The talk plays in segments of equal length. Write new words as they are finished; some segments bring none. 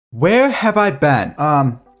Where have I been?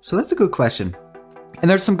 So that's a good question.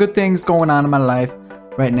 And there's some good things going on in my life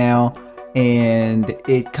right now, and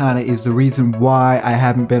it kind of is the reason why I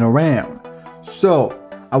haven't been around. So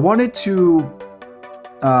I wanted to,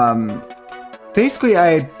 basically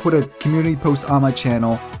I put a community post on my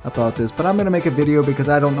channel about this, but I'm gonna make a video because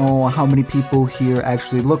I don't know how many people here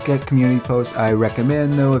actually look at community posts. I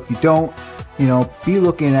recommend though, if you don't, be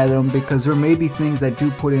looking at them, because there may be things I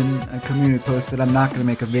do put in a community post that I'm not going to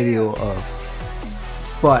make a video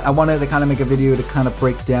of. But I wanted to kind of make a video to kind of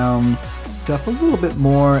break down stuff a little bit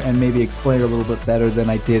more and maybe explain it a little bit better than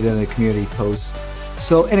I did in a community post.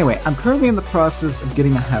 So anyway, I'm currently in the process of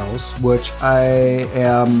getting a house, which I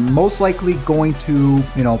am most likely going to,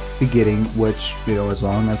 be getting, which, as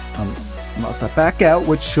long as unless I back out,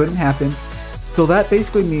 which shouldn't happen. So that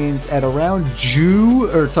basically means at around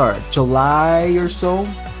July or so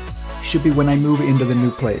should be when I move into the new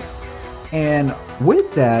place. And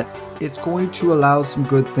with that, it's going to allow some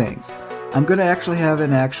good things. I'm going to actually have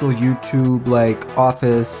an actual YouTube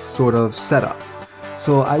office sort of setup.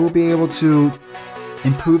 So I will be able to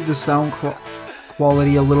improve the sound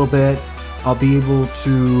quality a little bit. I'll be able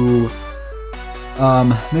to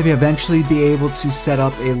maybe eventually be able to set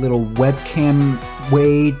up a little webcam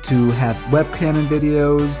way to have webcam and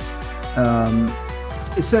videos.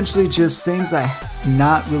 Essentially just things I'm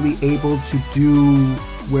not really able to do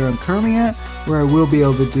where I'm currently at, where I will be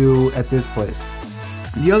able to do at this place.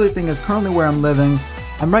 The other thing is, currently where I'm living,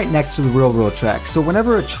 I'm right next to the railroad tracks. So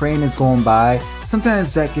whenever a train is going by,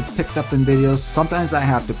 sometimes that gets picked up in videos. Sometimes I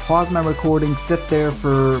have to pause my recording, sit there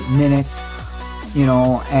for minutes,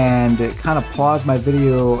 and kind of pause my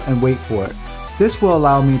video and wait for it. This will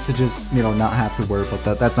allow me to just, not have to worry about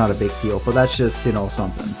that. That's not a big deal, but that's just,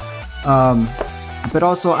 something. But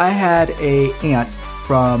also I had a aunt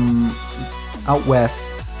from out west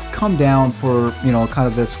come down for, kind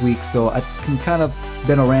of this week. So I can kind of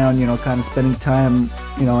been around, kind of spending time,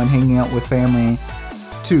 and hanging out with family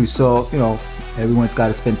too. So, everyone's got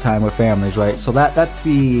to spend time with families, right? So that's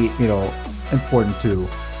the, important too.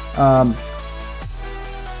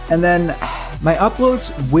 And then my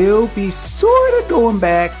uploads will be sort of going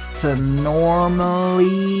back to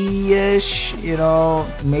normally-ish,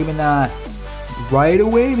 maybe not right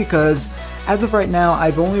away, because as of right now,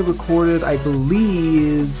 I've only recorded, I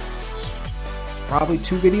believe, probably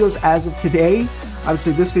 2 videos as of today.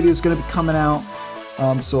 Obviously, this video is going to be coming out,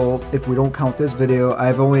 so if we don't count this video,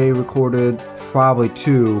 I've only recorded probably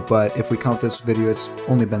 2, but if we count this video, it's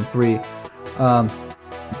only been 3.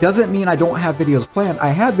 Doesn't mean I don't have videos planned. I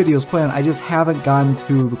have videos planned, I just haven't gotten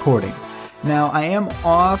to recording. Now, I am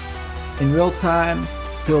off in real time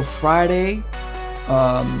till Friday,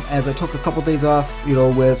 as I took a couple days off,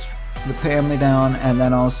 with the family down, and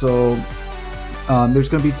then also there's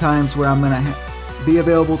going to be times where I'm going to be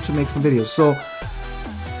available to make some videos. So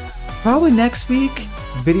probably next week,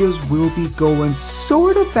 videos will be going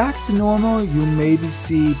sort of back to normal. You maybe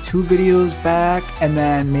see 2 videos back, and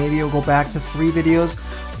then maybe it'll go back to 3 videos.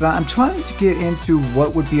 But I'm trying to get into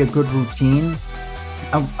what would be a good routine.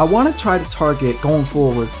 I want to try to target, going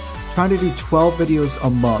forward, trying to do 12 videos a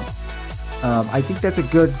month. I think that's a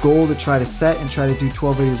good goal to try to set, and try to do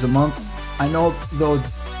 12 videos a month. I know though,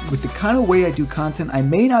 with the kind of way I do content, I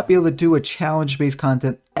may not be able to do a challenge-based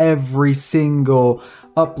content every single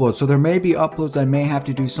upload. So there may be uploads I may have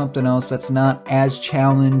to do something else that's not as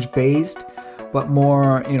challenge-based, but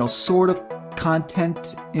more, sort of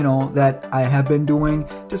content, that I have been doing,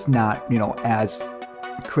 just not, as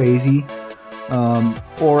crazy.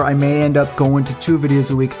 Or I may end up going to 2 videos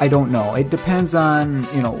a week. I don't know. It depends on,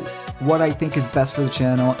 what I think is best for the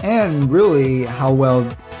channel, and really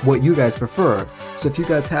what you guys prefer. So if you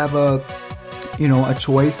guys have a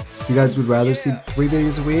choice, you guys would rather see 3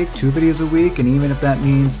 videos a week, 2 videos a week, and even if that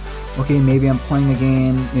means, okay, maybe I'm playing a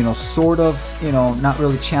game, sort of, not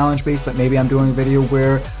really challenge based, but maybe I'm doing a video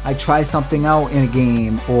where I try something out in a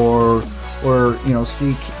game, or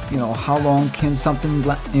see, how long can something,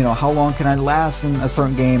 how long can I last in a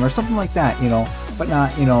certain game, or something like that, but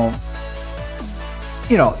not,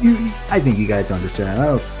 I think you guys understand.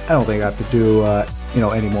 I don't think I have to do,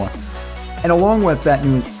 anymore. And along with that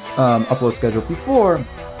new upload schedule, before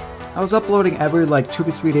I was uploading every 2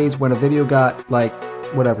 to 3 days. When a video got 3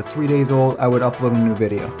 days old, I would upload a new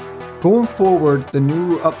video. Going forward, the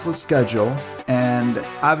new upload schedule, and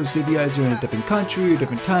obviously if you guys are in a different country or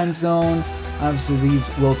different time zone, obviously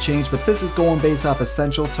these will change, but this is going based off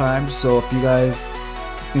Essential Time. So if you guys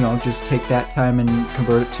just take that time and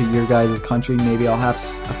convert it to your guys' country, maybe I'll have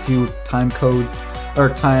a few time code or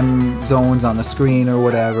time zones on the screen or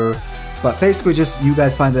whatever. But basically just you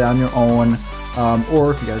guys find it on your own,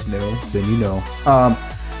 or if you guys know, then you know.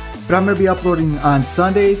 but I'm going to be uploading on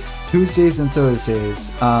Sundays, Tuesdays, and Thursdays.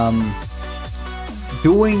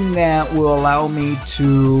 Doing that will allow me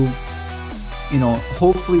to, you know,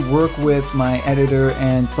 hopefully work with my editor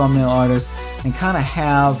and thumbnail artist and kind of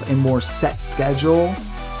have a more set schedule.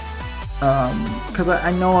 Because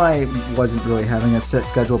I know I wasn't really having a set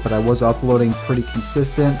schedule, but I was uploading pretty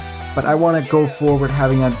consistent. But I want to go forward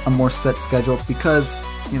having a more set schedule because,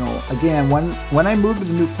 you know, again, when I move to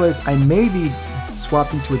the new place, I may be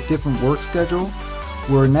swapping to a different work schedule,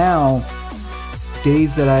 where now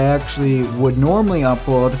days that I actually would normally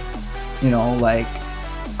upload, you know, like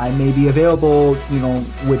I may be available, you know,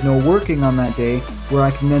 with no working on that day, where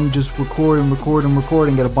I can then just record and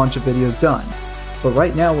get a bunch of videos done. But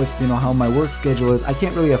right now with, you know, how my work schedule is, I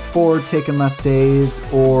can't really afford taking less days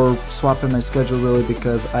or swapping my schedule really,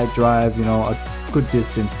 because I drive, you know, a good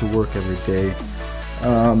distance to work every day.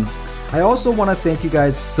 I also want to thank you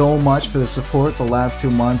guys so much for the support the last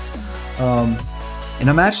 2 months. And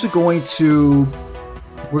I'm actually going to,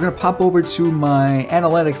 we're going to pop over to my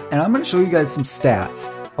analytics and I'm going to show you guys some stats.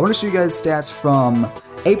 I want to show you guys stats from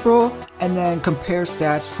April and then compare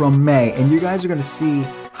stats from May. And you guys are going to see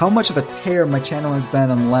how much of a tear my channel has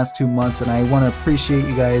been in the last 2 months. And I want to appreciate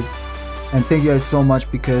you guys and thank you guys so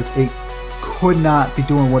much, because it could not be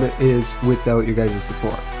doing what it is without you guys'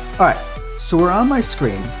 support. Alright, so we're on my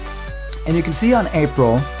screen. And you can see on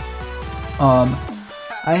April,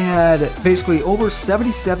 I had basically over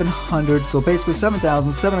 7,700, so basically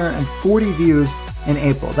 7,740 views in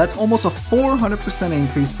April. That's almost a 400%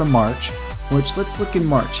 increase from March, which, let's look in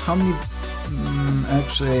March. How many,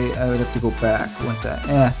 actually, I would have to go back with that.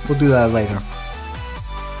 We'll do that later.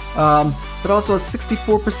 But also a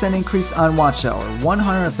 64% increase on watch hour,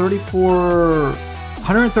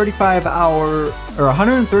 135 hour, or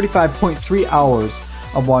 135.3 hours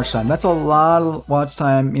of watch time. That's a lot of watch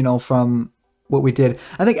time, you know, from what we did.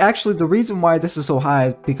 I think actually the reason why this is so high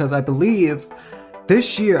is because I believe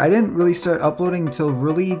this year I didn't really start uploading until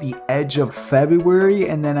really the edge of February,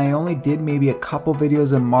 and then I only did maybe a couple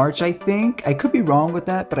videos in March, I think. I could be wrong with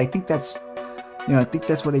that, but I think that's, you know, I think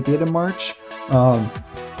that's what I did in March. Oh,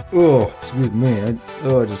 excuse me. I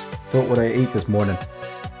just felt what I ate this morning.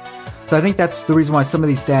 So I think that's the reason why some of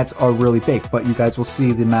these stats are really big, but you guys will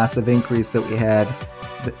see the massive increase that we had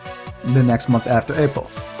the next month after April.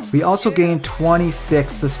 We also gained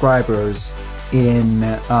 26 subscribers in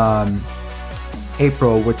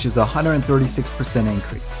April, which is a 136%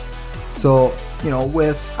 increase. So, you know,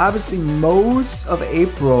 with obviously most of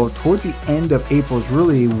April, towards the end of April is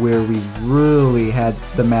really where we really had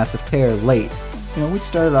the massive tear late. You know, we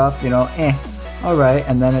started off, you know, alright,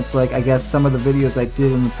 and then it's like, I guess some of the videos I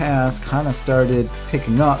did in the past kind of started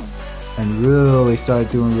picking up and really started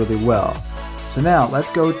doing really well. So now, let's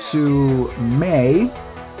go to May,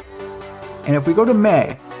 and if we go to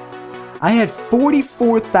May, I had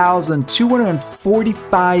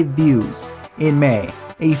 44,245 views in May,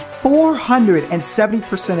 a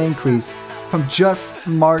 470% increase from just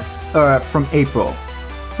from April.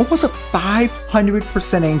 Almost a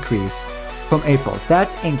 500% increase from April.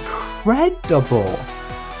 That's incredible.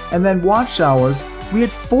 And then watch hours, we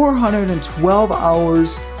had 412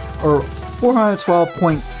 hours, or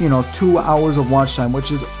 412.2 hours of watch time,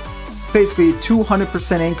 which is basically a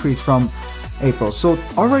 200% increase from April. So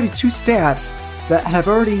already two stats that have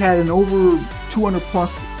already had an over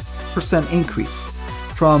 200+% increase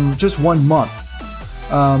from just 1 month.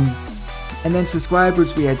 And then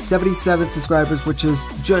subscribers, we had 77 subscribers, which is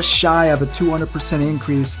just shy of a 200%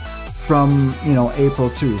 increase from, you know, April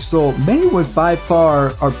too. So May was by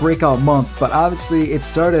far our breakout month, but obviously it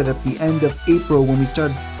started at the end of April when we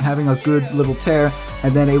started having a good little tear,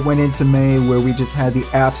 and then it went into May where we just had the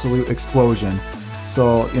absolute explosion.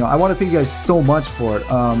 So, you know, I want to thank you guys so much for it.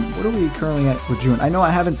 What are we currently at for June? I know I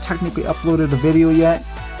haven't technically uploaded a video yet,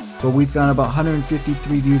 but we've got about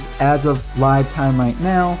 153 views as of live time right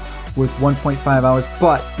now with 1.5 hours,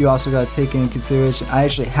 but you also got to take into consideration I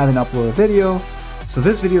actually haven't uploaded a video. So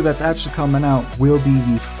this video that's actually coming out will be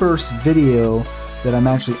the first video that I'm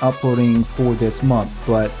actually uploading for this month.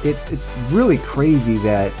 But it's really crazy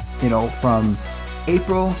that, you know, from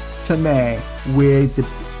April to May with the,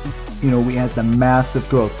 you know, we had the massive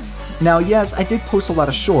growth. Now, yes, I did post a lot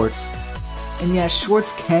of shorts, and yes,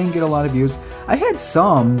 shorts can get a lot of views. I had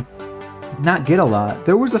some not get a lot.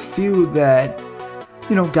 There was a few that,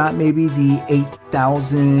 you know, got maybe the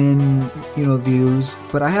 8,000, you know, views,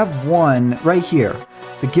 but I have one right here,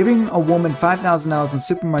 the giving a woman $5,000 in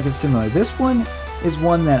supermarket simulator. This one is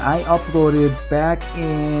one that I uploaded back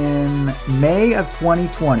in May of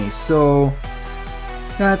 2020, so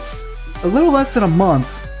that's a little less than a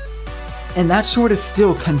month, and that short is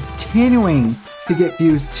still continuing to get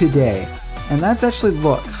views today. And that's actually,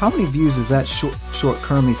 look, how many views is that short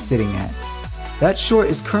currently sitting at? That short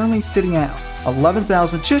is currently sitting at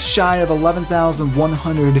 11,000, just shy of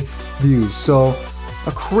 11,100 views. So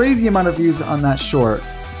a crazy amount of views on that short.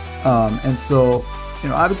 And so, you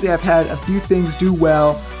know, obviously I've had a few things do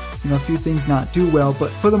well, you know, a few things not do well,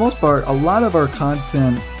 but for the most part, a lot of our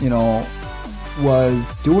content, you know,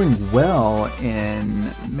 was doing well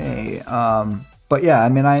in May. But yeah, I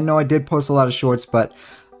mean, I know I did post a lot of shorts, but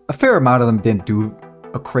a fair amount of them didn't do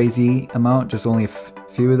a crazy amount, just only a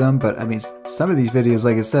few of them. But I mean, some of these videos,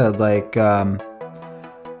 like I said, like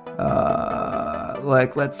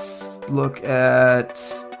let's look at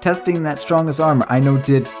testing that strongest armor. I know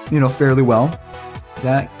did, you know, fairly well.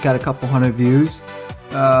 That got a couple hundred views.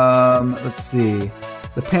 Let's see.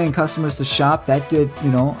 The paying customers to shop, that did, you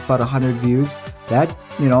know, about 100 views. That,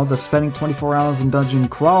 you know, the spending 24 hours in dungeon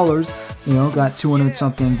crawlers, you know, got 200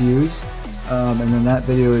 something views. And then that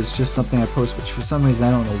video is just something I post, which for some reason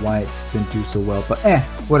I don't know why it didn't do so well, but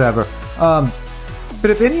whatever. But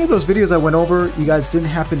if any of those videos I went over you guys didn't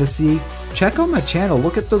happen to see, check out my channel,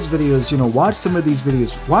 look at those videos, you know, watch some of these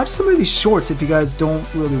videos, watch some of these shorts. If you guys don't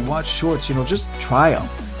really watch shorts, you know, just try them,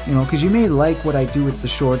 you know, because you may like what I do with the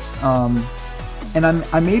shorts. And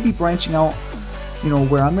I may be branching out, you know,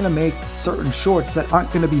 where I'm gonna make certain shorts that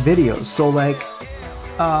aren't gonna be videos. So like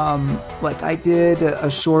I did a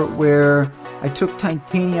short where I took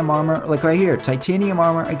titanium armor, like right here, titanium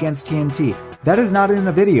armor against TNT. That is not in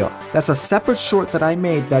a video. That's a separate short that I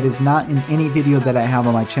made that is not in any video that I have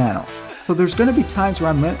on my channel. So there's gonna be times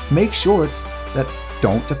where I make shorts that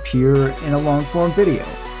don't appear in a long form video.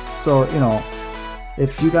 So, you know,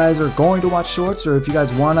 if you guys are going to watch shorts, or if you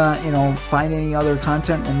guys wanna, you know, find any other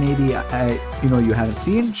content and maybe you know, you haven't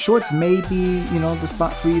seen, shorts may be, you know, the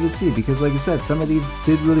spot for you to see, because like I said, some of these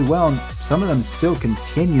did really well and some of them still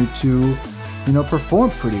continue to, you know,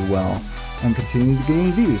 perform pretty well and continue to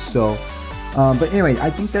gain views. So but anyway, I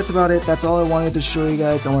think that's about it. That's all I wanted to show you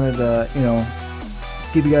guys. I wanted to, you know,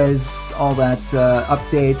 give you guys all that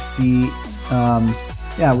updates, the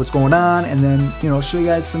yeah, what's going on, and then, you know, show you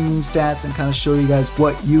guys some stats and kind of show you guys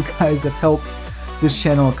what you guys have helped this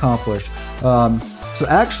channel accomplish. So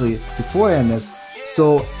actually, before I end this,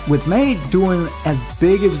 so with May doing as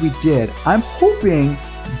big as we did, I'm hoping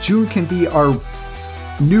June can be our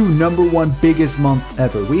new #1 biggest month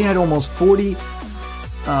ever. We had almost 40,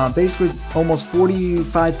 basically almost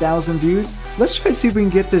 45,000 views. Let's try to see if we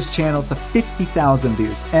can get this channel to 50,000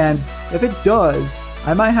 views. And if it does,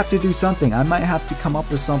 I might have to do something. I might have to come up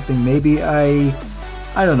with something. Maybe I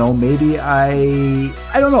don't know, maybe I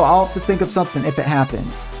don't know. I'll have to think of something if it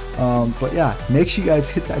happens. But yeah, make sure you guys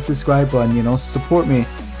hit that subscribe button, you know, support me,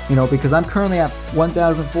 you know, because I'm currently at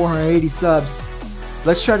 1,480 subs.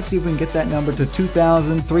 Let's try to see if we can get that number to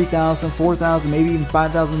 2,000, 3,000, 4,000, maybe even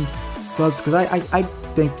 5,000 subs, because I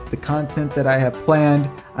think the content that I have planned,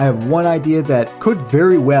 I have one idea that could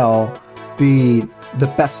very well be the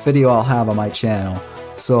best video I'll have on my channel.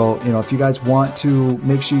 So, you know, if you guys want to,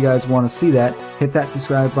 make sure you guys want to see that, hit that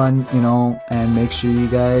subscribe button, you know, and make sure you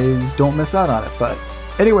guys don't miss out on it. But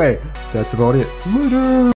anyway, that's about it. Later!